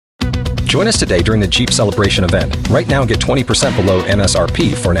Join us today during the Jeep Celebration event. Right now, get 20% below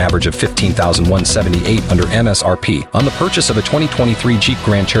MSRP for an average of $15,178 under MSRP on the purchase of a 2023 Jeep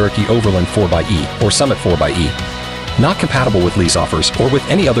Grand Cherokee Overland 4xE or Summit 4xE. Not compatible with lease offers or with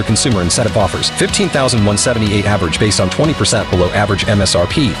any other consumer incentive offers. $15,178 average based on 20% below average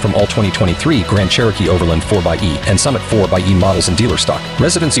MSRP from all 2023 Grand Cherokee Overland 4xE and Summit 4xE models in dealer stock.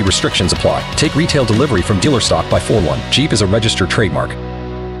 Residency restrictions apply. Take retail delivery from dealer stock by 4/1. Jeep is a registered trademark.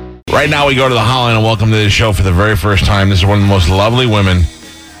 Right now we go to the hotline and welcome to the show for the very first time. This is one of the most lovely women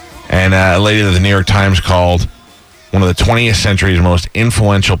and a lady that the New York Times called one of the 20th century's most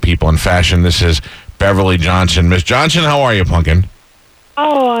influential people in fashion. This is Beverly Johnson. Miss Johnson, how are you, Pumpkin?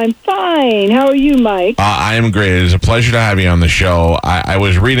 Oh, I'm fine. How are you, Mike? I am great. It is a pleasure to have you on the show. I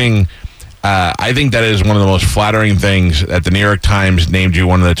was reading, I think that is one of the most flattering things that the New York Times named you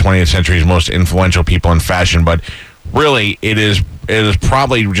one of the 20th century's most influential people in fashion, but really it is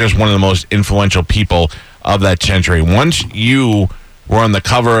probably just one of the most influential people of that century. Once you were on the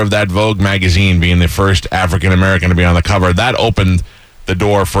cover of that Vogue magazine, being the first African-American to be on the cover, that opened the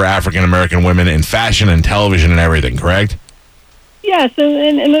door for African-American women in fashion and television and everything, correct? Yes,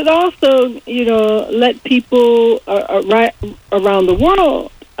 and it also, let people right around the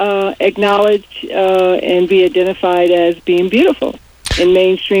world acknowledge and be identified as being beautiful in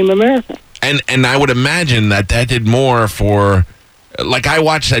mainstream America. And I would imagine that did more for, like, I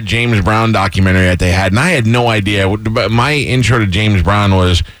watched that James Brown documentary that they had, and I had no idea. My intro to James Brown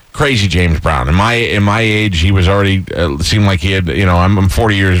was Crazy James Brown. In my age, he was already seemed like he had. I'm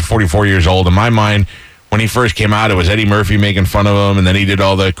 44 years old. In my mind, when he first came out, it was Eddie Murphy making fun of him, and then he did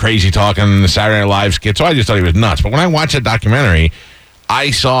all the crazy talking and the Saturday Night Live skits. So I just thought he was nuts. But when I watched that documentary,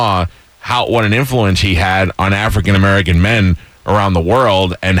 I saw what an influence he had on African American men around the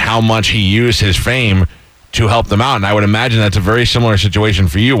world, and how much he used his fame to help them out. And I would imagine that's a very similar situation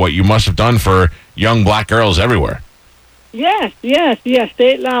for you. What you must have done for young black girls everywhere. Yes.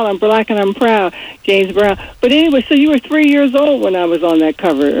 Say it loud. I'm black and I'm proud, James Brown. But anyway, so you were 3 years old when I was on that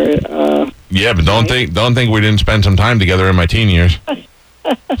cover. Yeah, but don't think we didn't spend some time together in my teen years.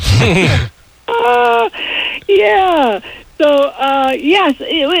 Yeah. So yes,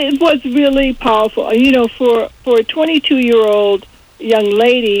 it was really powerful. For a 22-year-old young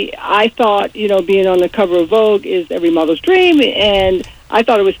lady, I thought being on the cover of Vogue is every mother's dream, and I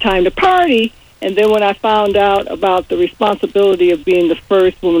thought it was time to party. And then when I found out about the responsibility of being the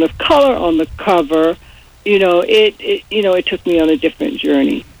first woman of color on the cover, it took me on a different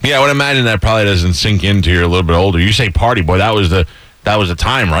journey. Yeah, I would imagine that probably doesn't sink into you're a little bit older. You say party, boy, that was the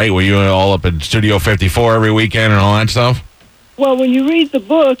time, right? Were you all up at Studio 54 every weekend and all that stuff? Well, when you read the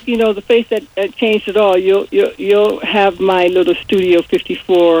book, The Face That Changed It All, you'll have my little Studio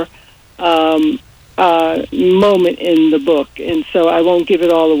 54 moment in the book, and so I won't give it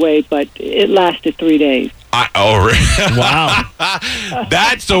all away, but it lasted 3 days. Really? Wow.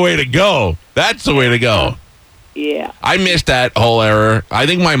 That's the way to go. Yeah. I missed that whole era. I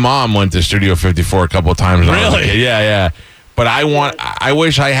think my mom went to Studio 54 a couple of times. Really? Yeah. But I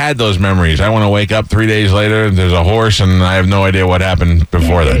wish I had those memories. I want to wake up 3 days later and there's a horse and I have no idea what happened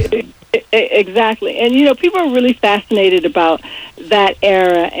before that. Exactly. And, people are really fascinated about that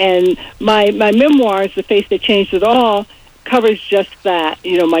era. And my memoirs, The Face That Changed It All, covers just that.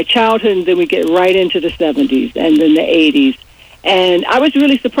 My childhood, and then we get right into the 70s and then the 80s. And I was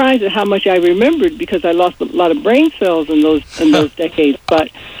really surprised at how much I remembered because I lost a lot of brain cells in those decades. But,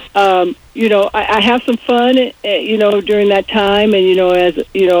 I have some fun, during that time and, as,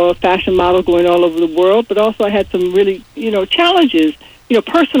 a fashion model going all over the world. But also I had some really, challenges,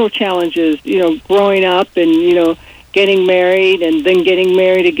 personal challenges, growing up and, getting married and then getting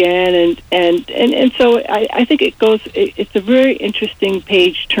married again. And so I think it's a very interesting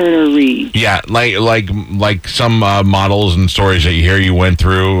page-turner read. Yeah, like some models and stories that you hear you went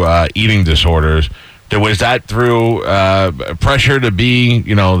through eating disorders. Was that through pressure to be,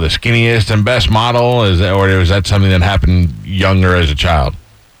 the skinniest and best model? Or was that something that happened younger as a child?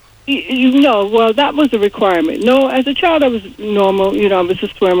 No, well, that was a requirement. No, as a child, I was normal. I was a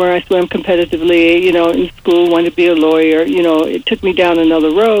swimmer. I swam competitively, in school, wanted to be a lawyer. It took me down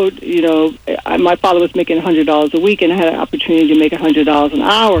another road. My father was making $100 a week, and I had an opportunity to make $100 an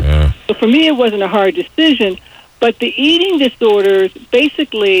hour. Yeah. So for me, it wasn't a hard decision. But the eating disorders,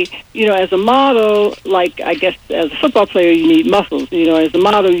 basically, as a model, like I guess as a football player, you need muscles. As a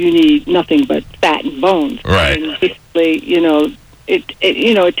model, you need nothing but fat and bones. Right. And basically,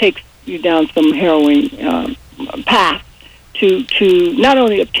 it takes you down some harrowing path to not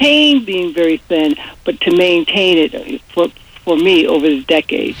only obtain being very thin, but to maintain it for me over the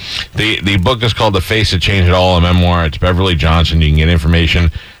decades. The book is called The Face That Changed It All, a memoir. It's Beverly Johnson. You can get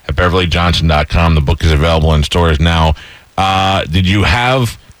information at at BeverlyJohnson.com. The book is available in stores now. Did you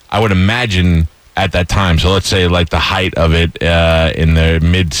have, I would imagine, at that time, so let's say like the height of it in the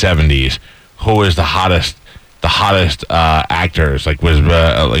mid-'70s, who was the hottest actors? Like, was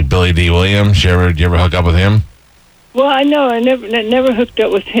like Billy D. Williams? Did you ever hook up with him? Well, I know I never hooked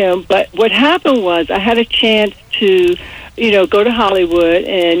up with him, but what happened was I had a chance to, go to Hollywood,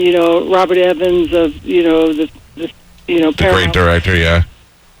 and Robert Evans of the great director, yeah.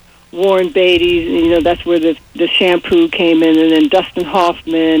 Warren Beatty, that's where the shampoo came in, and then Dustin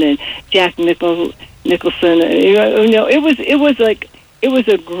Hoffman and Jack Nicholson. It was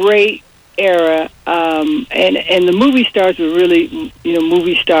a great era, and the movie stars were really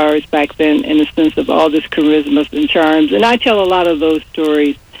movie stars back then, in the sense of all this charisma and charms. And I tell a lot of those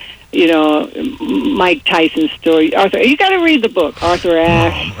stories. Mike Tyson's story. Arthur, you got to read the book, Arthur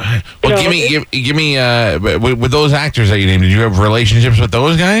Ashe. Well, give me. With those actors that you named, did you have relationships with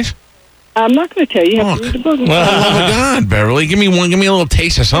those guys? I'm not going to tell you. You have to read the book. Oh my God, Beverly, give me a little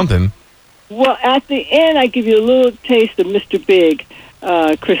taste of something. Well, at the end, I give you a little taste of Mr. Big,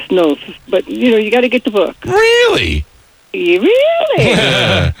 Chris Noth. But you got to get the book. Really?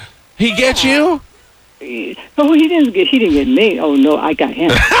 Really? He gets you? Oh, he didn't get me. Oh no, I got him.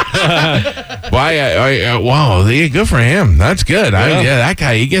 Wow, good for him. That's good. That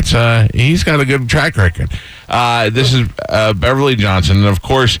guy, he's got a good track record. This is Beverly Johnson, and of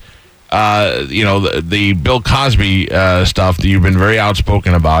course, the Bill Cosby stuff that you've been very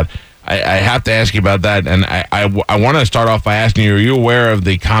outspoken about. I have to ask you about that, and I want to start off by asking you: are you aware of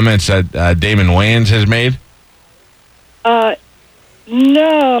the comments that Damon Wayans has made?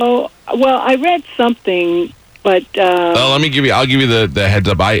 No. Well, I read something, but I'll give you the heads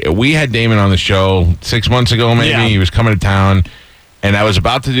up. We had Damon on the show 6 months ago, maybe. Yeah. He was coming to town, and I was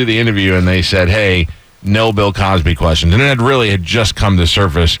about to do the interview, and they said, "Hey, no Bill Cosby questions," and it had just come to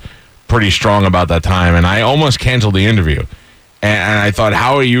surface pretty strong about that time, and I almost canceled the interview. And I thought,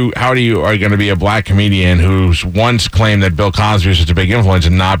 how are you going to be a black comedian who's once claimed that Bill Cosby was such a big influence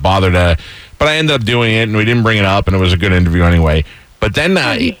and not bother to? But I ended up doing it, and we didn't bring it up, and it was a good interview anyway. But then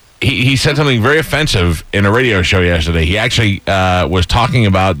he said something very offensive in a radio show yesterday. He actually was talking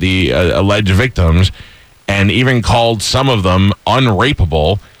about the alleged victims and even called some of them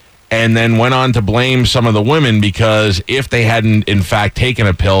unrapeable, and then went on to blame some of the women because if they hadn't, in fact, taken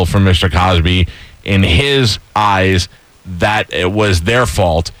a pill from Mr. Cosby, in his eyes, that it was their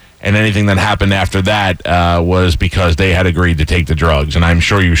fault, and anything that happened after that was because they had agreed to take the drugs. And I'm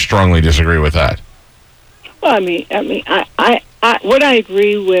sure you strongly disagree with that. Well, what I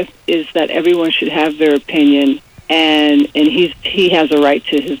agree with is that everyone should have their opinion, and he has a right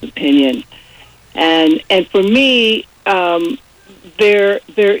to his opinion. And for me, there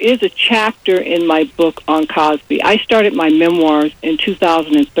is a chapter in my book on Cosby. I started my memoirs in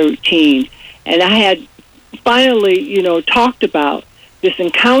 2013, and I had finally, talked about this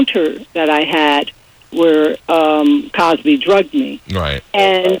encounter that I had where Cosby drugged me. Right.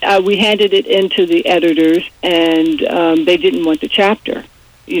 And we handed it into the editors, and they didn't want the chapter.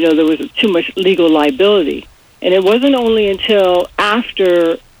 There was too much legal liability. And it wasn't only until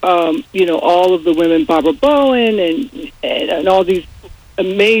after, all of the women, Barbara Bowen and all these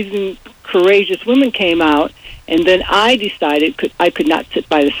amazing, courageous women came out, and then I decided I could not sit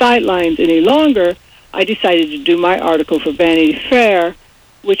by the sidelines any longer. I decided to do my article for Vanity Fair,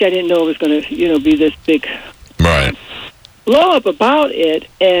 which I didn't know was going to, be this big blow up about it.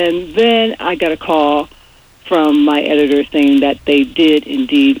 And then I got a call from my editor saying that they did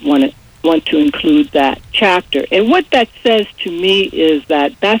indeed want to include that chapter. And what that says to me is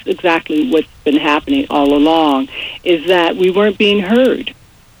that that's exactly what's been happening all along, is that we weren't being heard.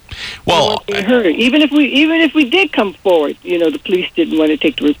 Well, even if we did come forward, the police didn't want to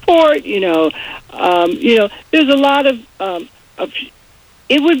take the report. There's a lot of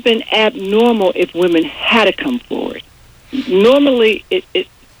it would have been abnormal if women had to come forward. Normally,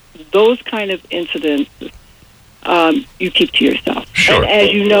 those kind of incidents you keep to yourself. Sure. And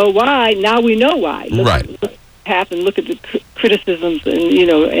as you know why, now we know why. Right. Look at the criticisms and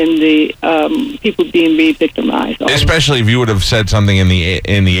the people being re-victimized. Especially if you would have said something in the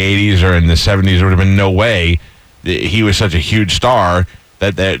 80s or in the 70s, there would have been no way that he was such a huge star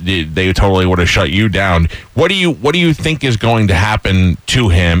that they totally would have shut you down. What do you think is going to happen to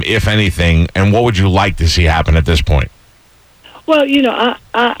him, if anything, and what would you like to see happen at this point? Well,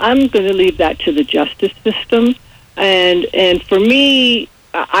 I'm going to leave that to the justice system, and for me,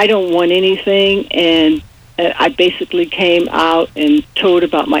 I don't want anything, and I basically came out and told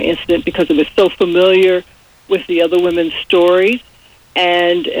about my incident because it was so familiar with the other women's stories,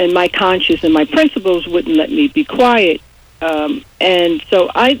 and my conscience and my principles wouldn't let me be quiet. And so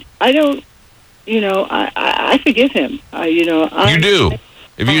I don't, I forgive him. You do.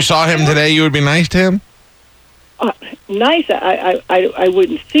 If you saw him today, you would be nice to him? Nice. I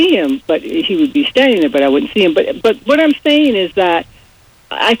wouldn't see him, but he would be standing there, but I wouldn't see him. But what I'm saying is that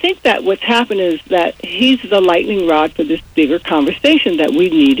I think that what's happened is that he's the lightning rod for this bigger conversation that we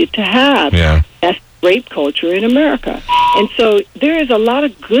needed to have. Yeah. That's rape culture in America. And so there is a lot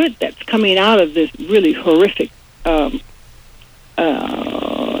of good that's coming out of this really horrific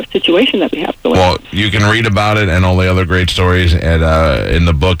situation that we have going on. Well, you can read about it and all the other great stories in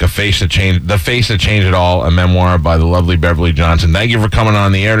the book, The Face That Changed It All, a memoir by the lovely Beverly Johnson. Thank you for coming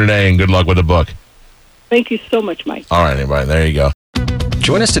on the air today, and good luck with the book. Thank you so much, Mike. All right, everybody, there you go.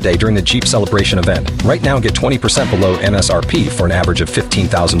 Join us today during the Jeep Celebration event. Right now, get 20% below MSRP for an average of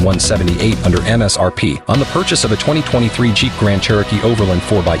 $15,178 under MSRP on the purchase of a 2023 Jeep Grand Cherokee Overland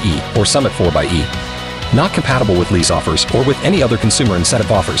 4xE or Summit 4xE. Not compatible with lease offers or with any other consumer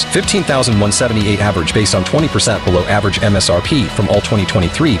incentive offers. $15,178 average based on 20% below average MSRP from all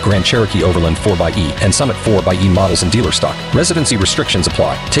 2023 Grand Cherokee Overland 4xE and Summit 4xE models in dealer stock. Residency restrictions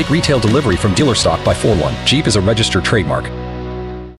apply. Take retail delivery from dealer stock by 4/1. Jeep is a registered trademark.